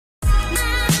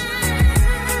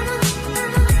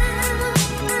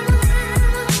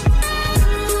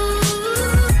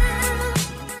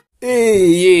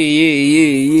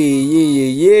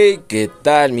¿Qué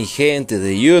tal mi gente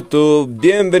de YouTube?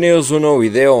 Bienvenidos a un nuevo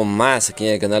video más aquí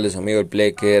en el canal de su amigo el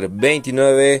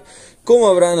Plecker29. Como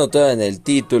habrán notado en el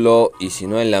título y si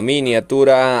no en la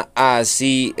miniatura,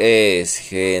 así es,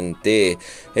 gente.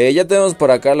 Ya tenemos por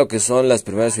acá lo que son las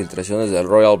primeras filtraciones del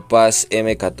Royale PASE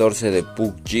M14 de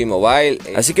PUBG Mobile.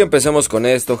 Así que empecemos con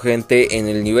esto, gente. En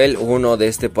el nivel 1 de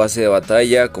este pase de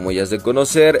batalla, como ya es de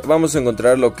conocer, vamos a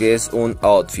encontrar lo que es un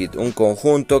outfit, un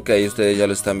conjunto que ahí ustedes ya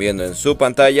lo están viendo en su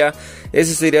pantalla.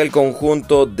 Ese sería el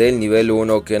conjunto del nivel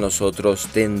 1 que nosotros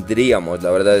tendríamos. La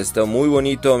verdad está muy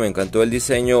bonito, me encantó el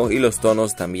diseño y los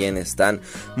tonos también están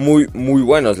muy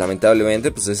buenos.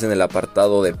 Lamentablemente pues es en el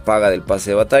apartado de paga del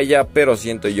pase de batalla, pero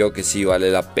siento yo que sí vale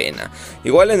la pena.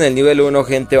 Igual en el nivel 1,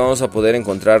 gente, vamos a poder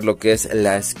encontrar lo que es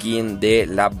la skin de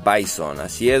la Bison.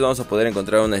 Así es, vamos a poder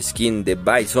encontrar una skin de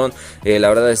Bison. La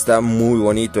verdad está muy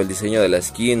bonito el diseño de la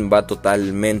skin, va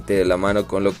totalmente de la mano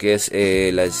con lo que es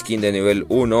la skin de nivel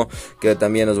 1 que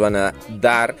también nos van a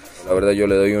dar. La verdad yo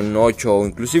le doy un 8 o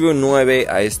inclusive un 9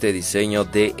 a este diseño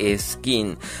de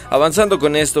skin. Avanzando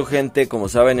con esto, gente, como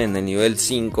saben, en el nivel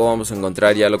 5 vamos a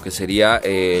encontrar ya lo que sería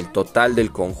el total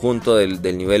del conjunto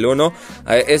del nivel 1.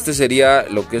 Este sería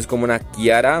lo que es como una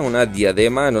tiara, una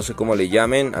diadema, no sé cómo le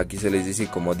llamen, aquí se les dice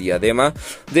como diadema,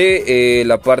 de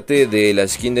la parte de la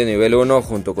skin de nivel 1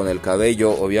 junto con el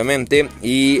cabello, obviamente.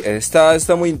 Y está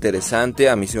muy interesante,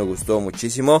 a mí sí me gustó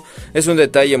muchísimo. Es un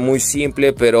detalle muy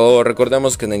simple, pero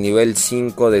recordemos que en el nivel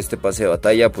 5 de este pase de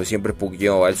batalla, pues siempre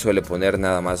PUBG Mobile suele poner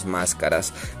nada más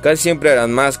máscaras. Casi siempre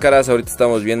eran máscaras, ahorita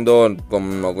estamos viendo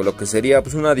como lo que sería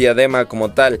pues una diadema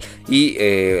como tal y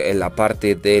en la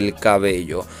parte del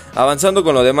cabello. Avanzando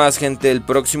con lo demás, gente, el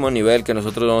próximo nivel que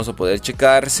nosotros vamos a poder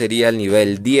checar sería el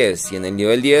nivel 10. Y en el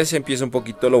nivel 10 empieza un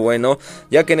poquito lo bueno,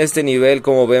 ya que en este nivel,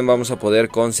 como ven, vamos a poder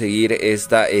conseguir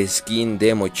esta skin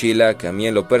de mochila que a mí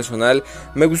en lo personal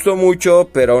me gustó mucho,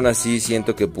 pero aún así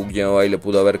siento que PUBG Mobile le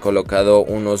pudo haber colocado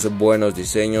unos buenos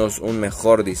diseños, un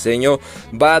mejor diseño.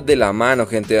 Va de la mano,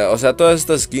 gente, o sea, toda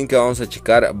esta skin que vamos a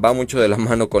checar va mucho de la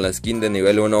mano con la skin de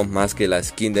nivel 1 más que la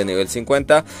skin de nivel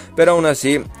 50, pero aún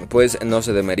así pues no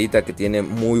se demerita que tiene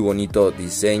muy bonito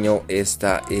diseño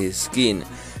esta skin.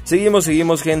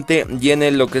 Seguimos, gente, y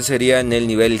en lo que sería en el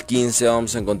nivel 15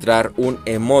 vamos a encontrar un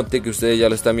emote que ustedes ya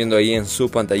lo están viendo ahí en su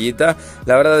pantallita.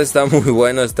 La verdad está muy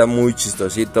bueno, está muy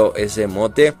chistosito ese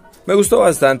emote. Me gustó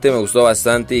bastante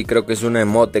y creo que es un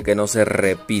emote que no se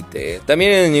repite.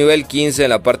 También en el nivel 15,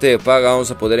 en la parte de paga, vamos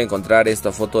a poder encontrar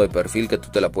esta foto de perfil que tú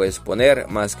te la puedes poner,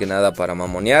 más que nada para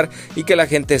mamonear y que la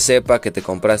gente sepa que te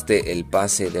compraste el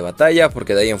pase de batalla,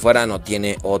 porque de ahí en fuera no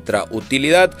tiene otra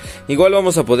utilidad. Igual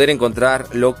vamos a poder encontrar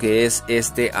lo que es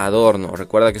este adorno.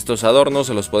 Recuerda que estos adornos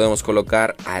se los podemos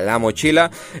colocar a la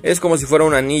mochila. Es como si fuera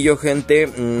un anillo, gente,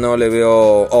 no le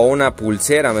veo, o una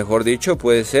pulsera, mejor dicho,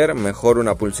 puede ser mejor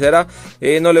una pulsera.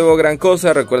 No le veo gran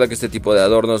cosa. Recuerda que este tipo de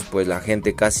adornos pues la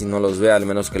gente casi no los ve, al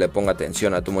menos que le ponga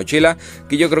atención a tu mochila,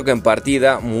 que yo creo que en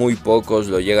partida muy pocos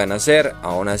lo llegan a hacer.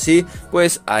 Aún así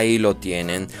pues ahí lo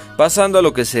tienen. Pasando a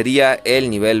lo que sería el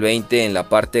nivel 20, en la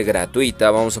parte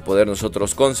gratuita vamos a poder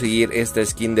nosotros conseguir esta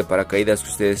skin de paracaídas que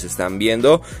ustedes están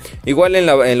viendo. Igual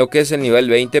en lo que es el nivel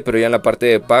 20, pero ya en la parte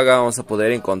de paga vamos a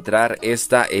poder encontrar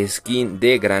esta skin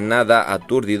de granada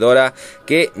aturdidora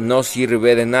que no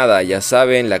sirve de nada. Ya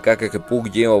saben, la caca que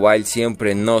PUBG Mobile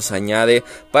siempre nos añade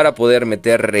para poder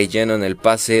meter relleno en el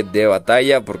pase de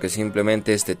batalla, porque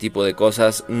simplemente este tipo de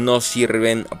cosas no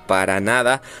sirven para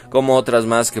nada como otras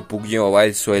más que PUBG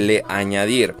Mobile suele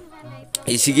añadir.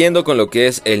 Y siguiendo con lo que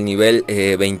es el nivel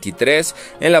 23,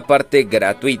 en la parte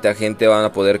gratuita, gente, van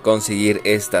a poder conseguir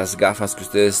estas gafas que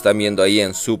ustedes están viendo ahí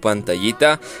en su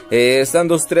pantallita. Están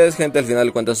 2-3, gente, al final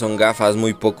de cuentas son gafas,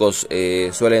 muy pocos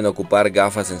suelen ocupar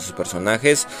gafas en sus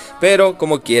personajes, pero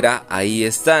como quiera ahí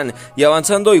están. Y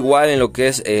avanzando igual en lo que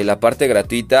es la parte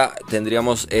gratuita,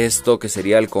 tendríamos esto que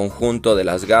sería el conjunto de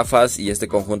las gafas, y este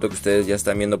conjunto que ustedes ya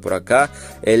están viendo por acá,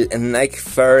 el Nike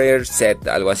Farrier Set,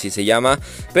 algo así se llama,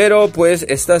 pero pues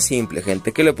está simple,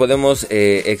 gente. ¿Qué le podemos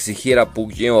exigir a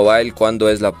PUBG Mobile cuando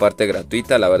es la parte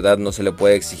gratuita? La verdad no se le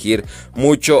puede exigir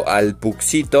mucho al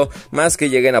PUBGcito, más que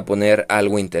lleguen a poner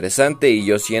algo interesante, y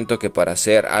yo siento que para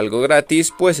hacer algo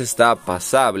gratis pues está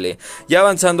pasable. Ya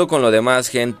avanzando con lo demás,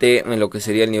 gente, en lo que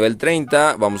sería el nivel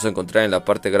 30 vamos a encontrar en la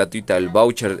parte gratuita el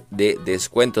voucher de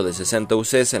descuento de 60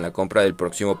 UCs en la compra del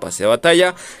próximo pase de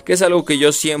batalla, que es algo que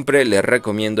yo siempre les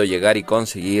recomiendo llegar y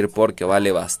conseguir porque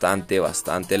vale bastante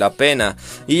la pena. pena.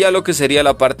 Y ya lo que sería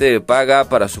la parte de paga,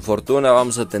 para su fortuna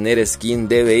vamos a tener skin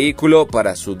de vehículo,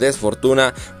 para su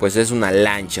desfortuna pues es una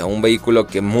lancha, un vehículo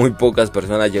que muy pocas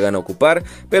personas llegan a ocupar,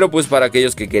 pero pues para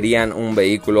aquellos que querían un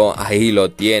vehículo ahí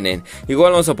lo tienen.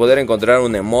 Igual vamos a poder encontrar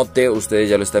un emote, ustedes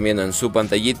ya lo están viendo en su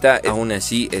pantallita, aún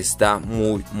así está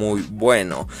muy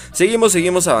bueno.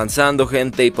 Seguimos avanzando,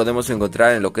 gente, y podemos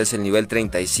encontrar en lo que es el nivel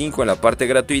 35 en la parte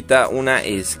gratuita una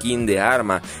skin de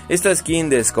arma. Esta skin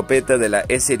de escopeta de la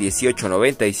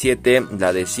S1897,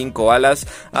 la de 5 balas,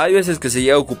 hay veces que se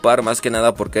llega a ocupar más que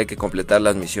nada porque hay que completar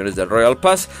las misiones del Royal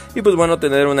Pass, y pues bueno,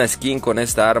 tener una skin con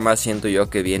esta arma siento yo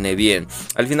que viene bien.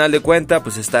 Al final de cuentas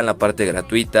pues está en la parte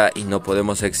gratuita y no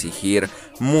podemos exigir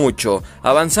mucho.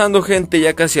 Avanzando, gente,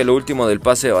 ya casi a lo último del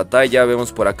pase de batalla,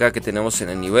 vemos por acá que tenemos en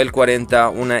el nivel 40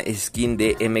 una skin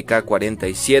de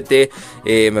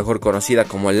MK47, mejor conocida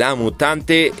como la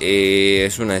mutante.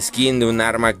 Es una skin de un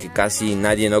arma que casi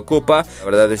nadie ocupa. La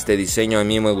verdad, este diseño a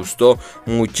mí me gustó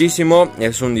muchísimo,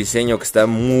 es un diseño que está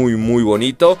muy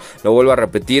bonito. Lo vuelvo a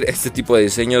repetir, este tipo de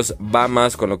diseños va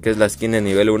más con lo que es la skin de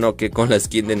nivel 1 que con la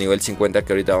skin de nivel 50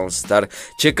 que ahorita vamos a estar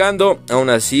checando. Aún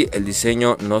así el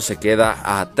diseño no se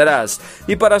queda atrás.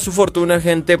 Y para su fortuna,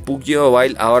 gente, PUBG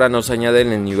Mobile ahora nos añade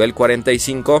en el nivel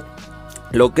 45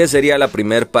 lo que sería la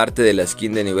primer parte de la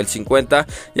skin de nivel 50,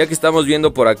 ya que estamos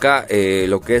viendo por acá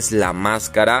lo que es la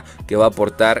máscara que va a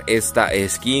portar esta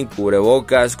skin,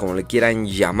 cubrebocas, como le quieran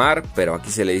llamar, pero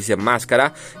aquí se le dice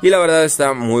máscara, y la verdad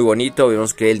está muy bonito.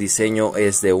 Vemos que el diseño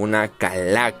es de una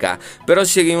calaca. Pero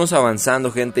si seguimos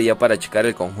avanzando, gente, ya para checar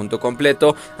el conjunto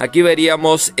completo, aquí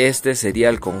veríamos, este sería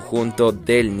el conjunto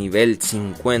del nivel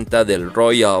 50 del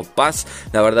Royal Pass.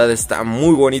 La verdad está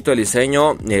muy bonito el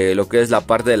diseño, lo que es la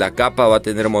parte de la capa va a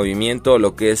tener movimiento,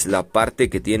 lo que es la parte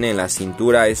que tiene en la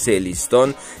cintura, ese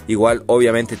listón, igual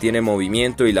obviamente tiene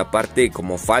movimiento, y la parte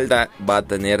como falda va a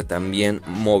tener también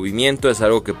movimiento. Es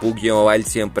algo que PUBG Mobile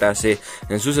siempre hace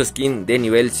en sus skins de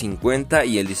nivel 50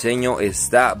 y el diseño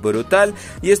está brutal.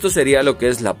 Y esto sería lo que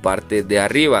es la parte de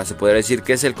arriba, se podría decir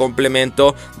que es el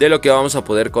complemento de lo que vamos a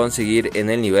poder conseguir en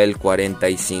el nivel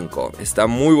 45. Está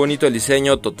muy bonito el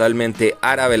diseño, totalmente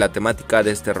árabe la temática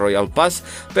de este Royal Pass,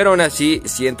 pero aún así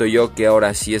siento yo que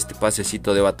ahora sí este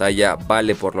pasecito de batalla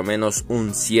vale por lo menos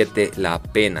un 7 la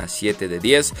pena, 7 de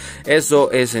 10.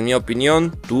 Eso es en mi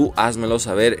opinión. Tú házmelo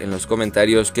saber en los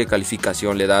comentarios qué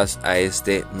calificación le das a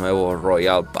este nuevo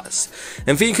Royal Pass.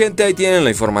 En fin, gente, ahí tienen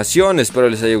la información. Espero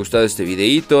les haya gustado este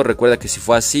videito. Recuerda que si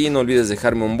fue así, no olvides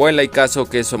dejarme un buen likeazo,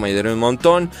 que eso me ayudaría un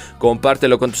montón.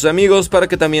 Compártelo con tus amigos para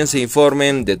que también se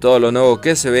informen de todo lo nuevo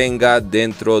que se venga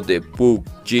dentro de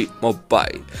PUBG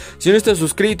Mobile. Si no estás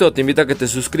suscrito, te invito a que te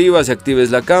suscribas y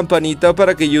actives la campanita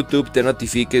para que YouTube te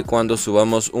notifique cuando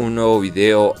subamos un nuevo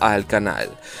video al canal.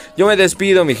 Yo me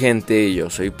despido, mi gente, yo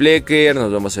soy Plecker,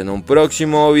 nos vemos en un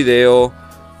próximo video,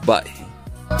 bye.